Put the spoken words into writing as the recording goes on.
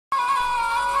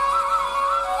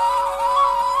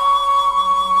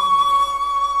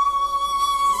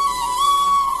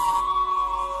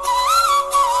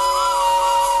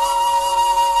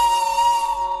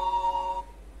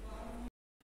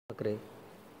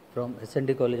from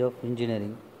SND College of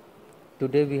Engineering.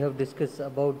 Today we have discussed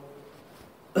about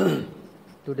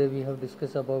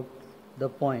the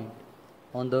point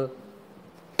on the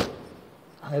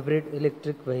hybrid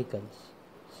electric vehicles.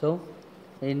 So,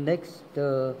 in next,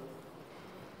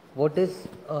 what is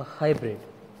a hybrid?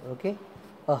 Okay,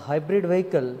 a hybrid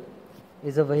vehicle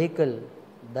is a vehicle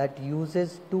that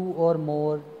uses two or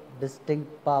more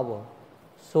distinct power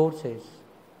sources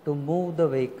to move the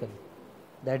vehicle.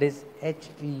 That is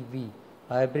HEV,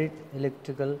 hybrid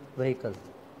electrical vehicle,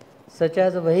 such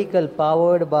as a vehicle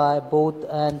powered by both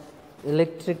an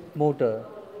electric motor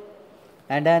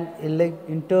and an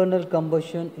internal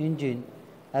combustion engine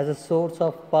as a source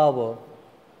of power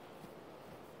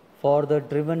for the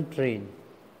driven train.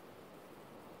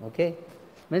 Okay,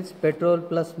 means petrol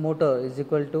plus motor is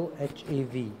equal to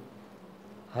HEV,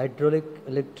 hybrid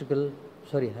electrical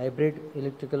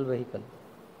vehicle.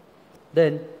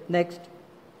 Then next,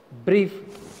 brief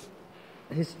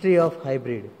history of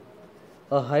hybrid.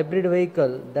 A hybrid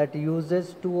vehicle that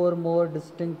uses two or more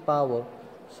distinct power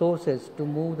sources to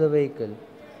move the vehicle.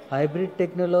 Hybrid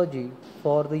technology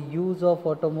for the use of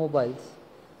automobiles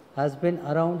has been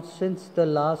around since the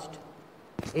last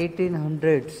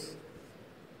 1800s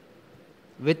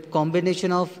with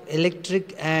combination of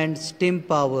electric and steam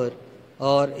power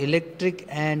or electric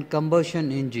and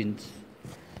combustion engines.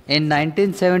 In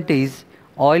 1970s,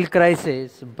 oil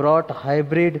crisis brought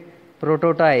hybrid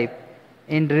prototype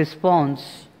in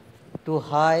response to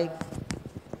high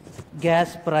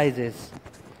gas prices,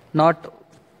 not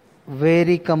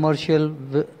very commercial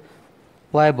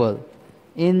viable.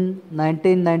 In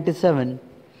 1997,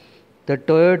 the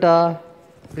Toyota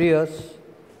Prius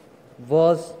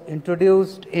was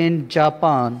introduced in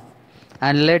Japan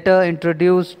and later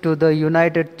introduced to the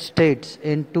United States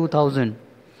in 2000.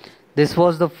 This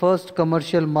was the first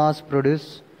commercial mass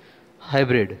produced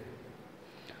hybrid.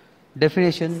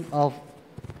 Definition of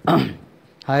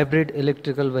hybrid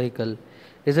electrical vehicle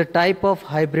is a type of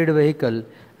hybrid vehicle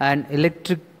and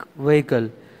electric vehicle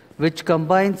which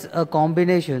combines a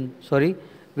conventional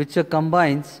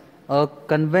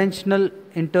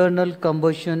internal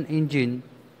combustion engine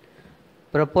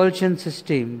propulsion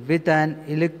system with an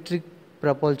electric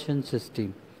propulsion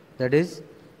system, that is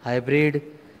hybrid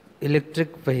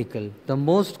electric vehicle. The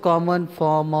most common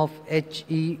form of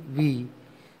HEV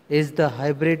is the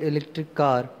hybrid electric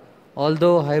car,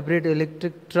 although hybrid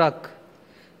electric truck,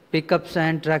 pickups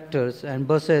and tractors and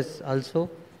buses also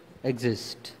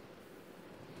exist.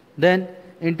 Then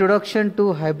introduction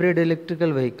to hybrid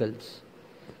electrical vehicles.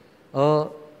 A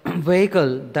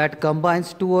vehicle that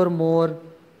combines two or more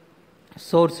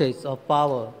sources of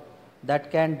power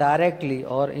that can directly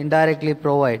or indirectly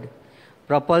provide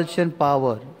propulsion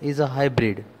power is a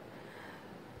hybrid.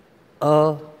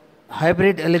 A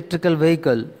hybrid electrical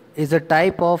vehicle is a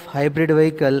type of hybrid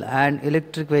vehicle and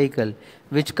electric vehicle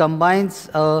which combines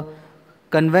a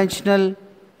conventional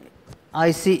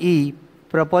ICE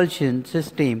propulsion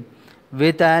system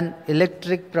with an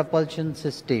electric propulsion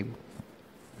system.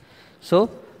 So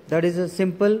that is a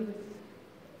simple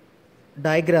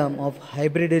diagram of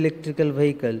hybrid electrical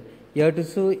vehicle. You have to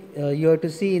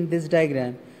see in this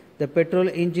diagram the petrol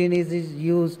engine is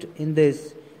used in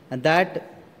this, and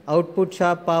that output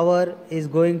shaft power is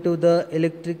going to the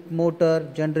electric motor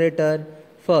generator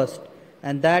first,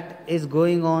 and that is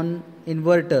going on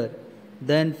inverter,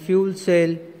 then fuel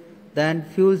cell to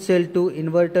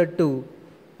inverter 2,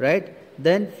 right?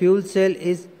 Then fuel cell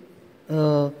is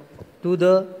to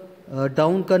the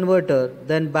down converter,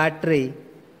 then battery,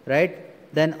 right?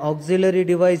 Then auxiliary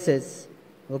devices,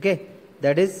 okay?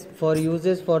 That is for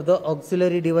uses for the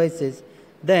auxiliary devices.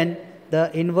 Then the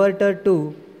inverter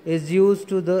 2 is used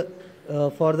to the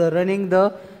for the running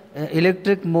the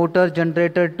electric motor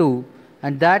generator 2,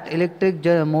 and that electric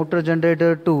motor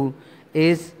generator 2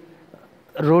 is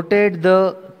rotate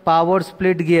the power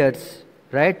split gears,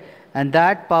 right? And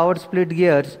that power split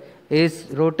gears is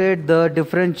rotate the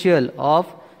differential of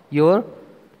your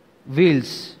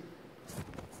wheels.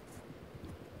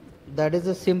 That is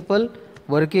a simple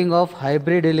working of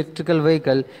hybrid electrical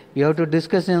vehicle. You have to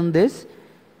discuss on this.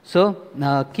 So,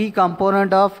 key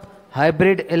component of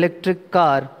hybrid electric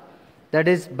car, that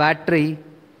is battery.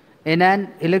 In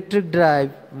an electric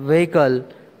drive vehicle,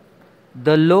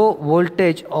 the low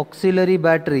voltage auxiliary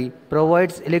battery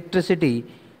provides electricity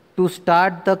to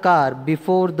start the car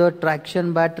before the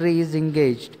traction battery is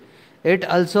engaged. It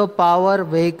also power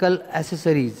vehicle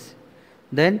accessories.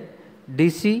 Then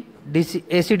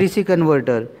AC/DC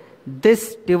converter.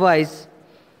 This device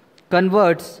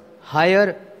converts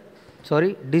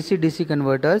DC-DC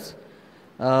converters.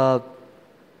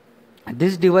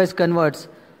 This device converts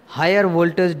higher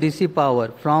voltage DC power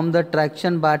from the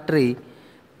traction battery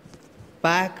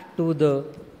pack to the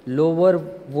lower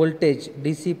voltage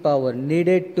DC power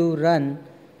needed to run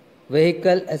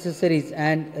vehicle accessories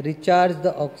and recharge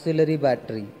the auxiliary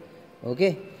battery.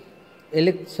 Okay.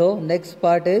 So next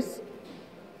part is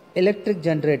electric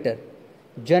generator.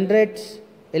 Generates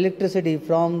electricity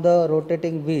from the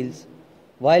rotating wheels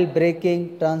while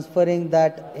braking, transferring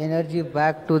that energy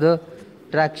back to the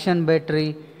traction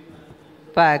battery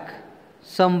pack.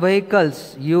 Some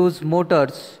vehicles use motor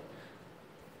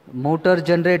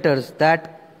generators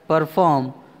that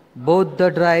perform both the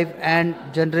drive and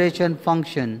generation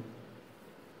function.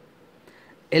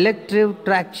 Electric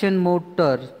traction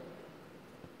motor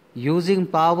using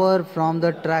power from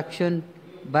the traction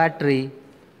battery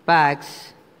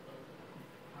packs.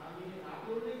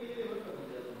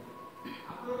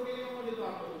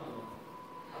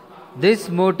 This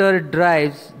motor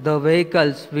drives the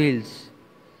vehicle's wheels.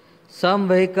 Some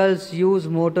vehicles use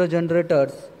motor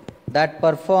generators that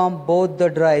perform both the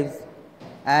drives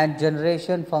and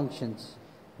generation functions.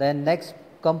 Then next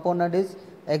component is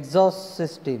exhaust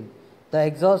system. The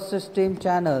exhaust system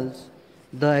channels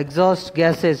the exhaust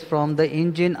gases from the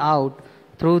engine out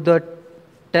through the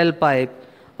tailpipe.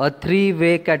 A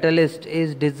three-way catalyst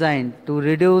is designed to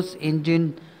reduce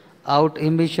engine out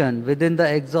emission within the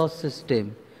exhaust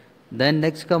system. Then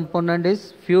next component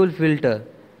is fuel filler.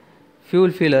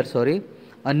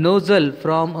 A nozzle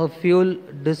from a fuel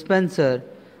dispenser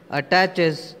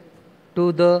attaches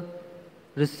to the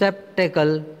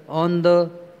receptacle on the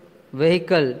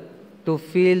vehicle to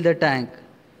fill the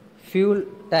fuel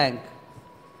tank.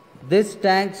 This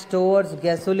tank stores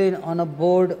gasoline on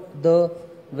board the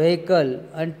vehicle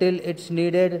until it's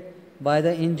needed by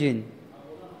the engine.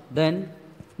 Then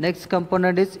next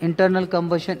component is internal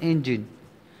combustion engine.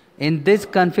 In this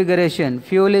configuration,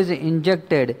 fuel is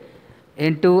injected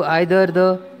into either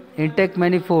the intake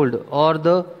manifold or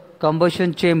the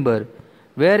combustion chamber,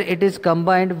 where it is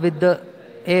combined with the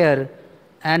air,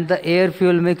 and the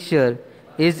air-fuel mixture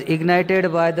is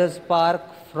ignited by the spark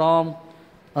from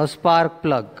a spark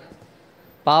plug.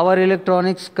 Power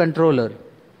electronics controller.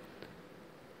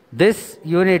 This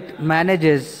unit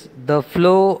manages the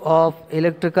flow of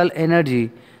electrical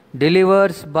energy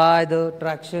delivered by the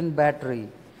traction battery,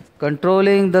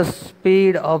 controlling the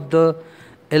speed of the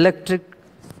electric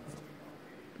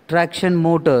traction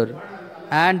motor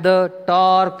and the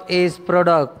torque is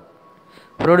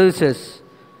produces.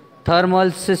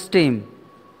 Thermal system.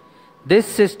 This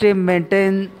system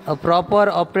maintains a proper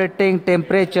operating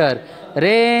temperature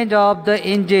range of the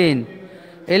engine,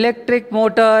 electric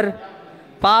motor,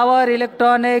 power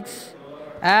electronics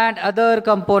and other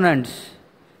components.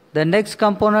 The next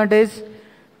component is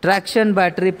traction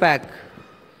battery pack.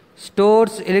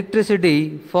 Stores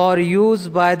electricity for use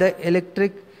by the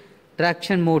electric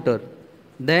traction motor.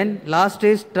 Then last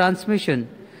is transmission.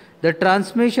 The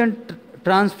transmission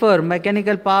transfer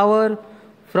mechanical power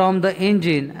from the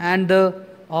engine and the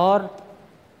or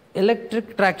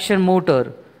electric traction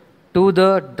motor to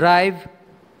the drive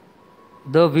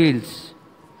the wheels.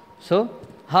 So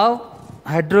how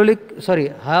hybrid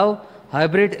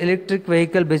electric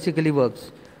vehicle basically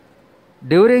works.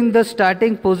 During the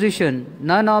starting position,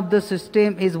 none of the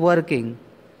system is working.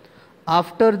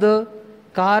 After the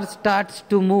car starts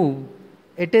to move,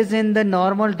 it is in the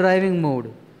normal driving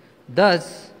mode.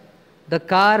 Thus, the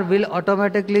car will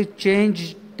automatically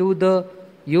change to the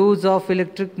use of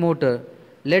electric motor.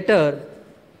 Later,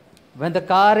 when the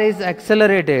car is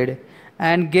accelerated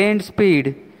and gained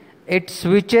speed, it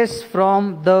switches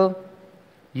from the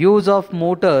use of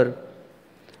motor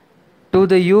to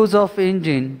the use of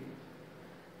engine.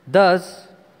 Thus,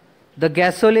 the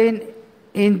gasoline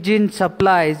engine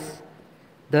supplies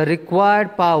the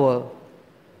required power.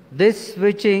 This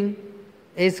switching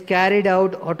is carried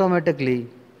out automatically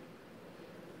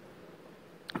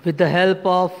with the help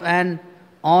of an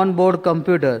onboard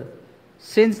computer.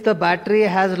 Since the battery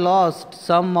has lost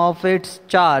some of its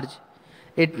charge,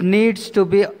 it needs to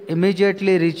be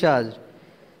immediately recharged.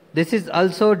 This is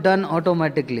also done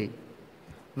automatically.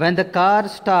 When the car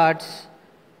starts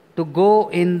to go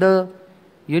in the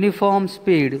uniform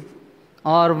speed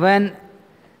or when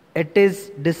it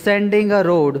is descending a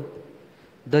road,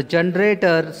 the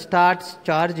generator starts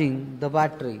charging the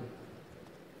battery.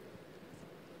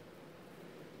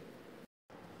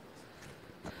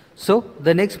 So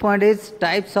the next point is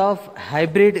types of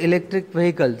hybrid electric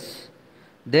vehicles.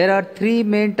 There are three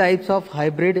main types of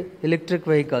hybrid electric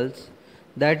vehicles,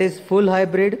 that is full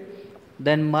hybrid,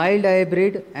 then mild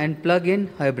hybrid and plug-in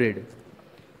hybrid.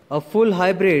 A full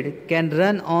hybrid can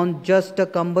run on just a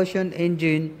combustion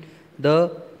engine,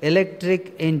 the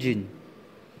electric engine.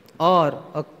 or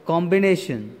a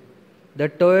combination. The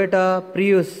Toyota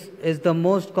Prius is the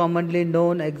most commonly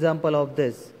known example of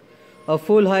this. A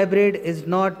full hybrid is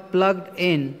not plugged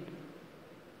in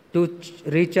to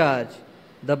recharge.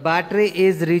 The battery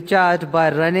is recharged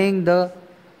by running the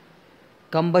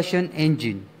combustion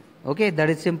engine. Okay, that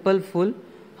is simple full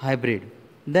hybrid.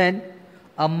 Then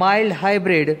a mild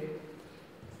hybrid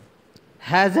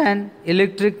has an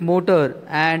electric motor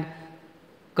and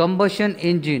combustion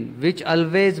engine which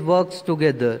always works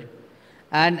together.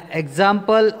 An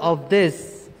example of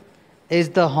this is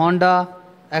the Honda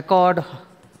Accord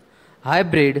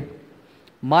hybrid.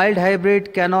 Mild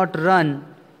hybrid cannot run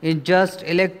in just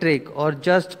electric or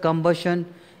just combustion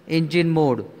engine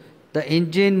mode. The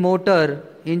engine motors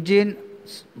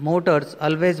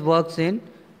always works in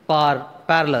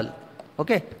parallel.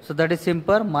 Okay, so that is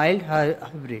simple mild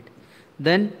hybrid.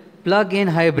 Then plug-in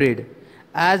hybrid,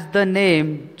 as the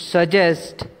name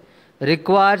suggests,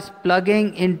 requires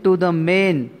plugging into the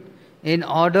main in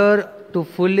order to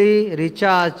fully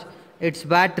recharge its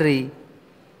battery.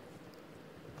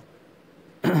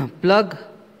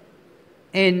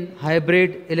 Plug-in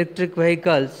hybrid electric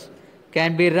vehicles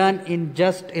can be run in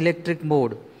just electric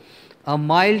mode. A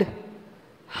mild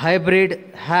hybrid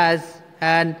has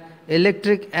an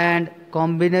electric and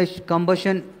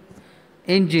combustion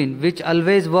engine which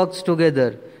always works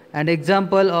together. An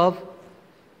example of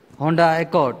Honda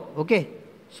Accord. Okay,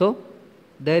 so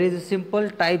there is a simple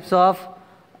types of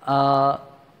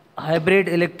hybrid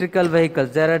electrical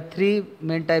vehicles. There are three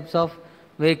main types of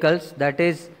vehicles, that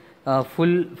is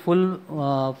full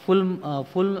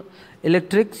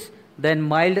electrics, then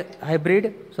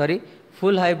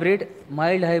full hybrid,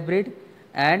 mild hybrid,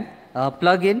 and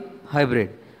plug-in hybrid.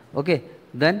 Okay,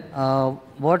 then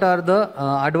what are the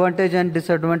advantages and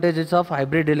disadvantages of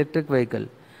hybrid electric vehicle?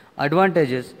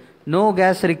 Advantages: no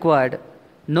gas required,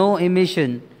 no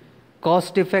emission,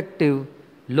 cost effective,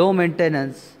 low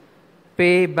maintenance,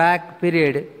 payback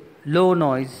period, low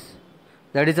noise.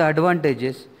 That is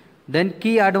advantages. Then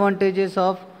key advantages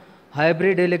of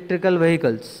hybrid electrical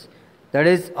vehicles, that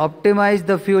is optimize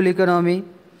the fuel economy,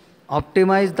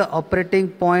 optimize the operating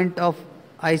point of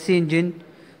IC engine,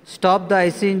 stop the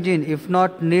IC engine if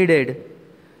not needed,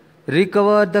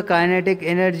 recover the kinetic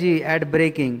energy at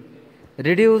braking,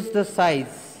 reduce the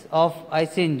size of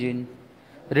IC engine,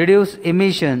 reduce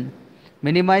emission,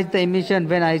 minimize the emission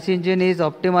when IC engine is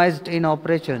optimized in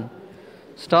operation,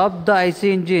 stop the IC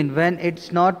engine when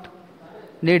it's not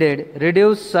needed,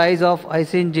 reduce size of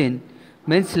IC engine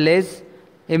means less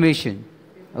emission.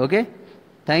 Okay,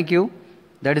 thank you.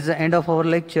 That is the end of our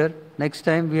lecture. Next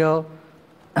time we will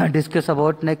discuss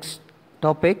about next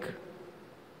topic.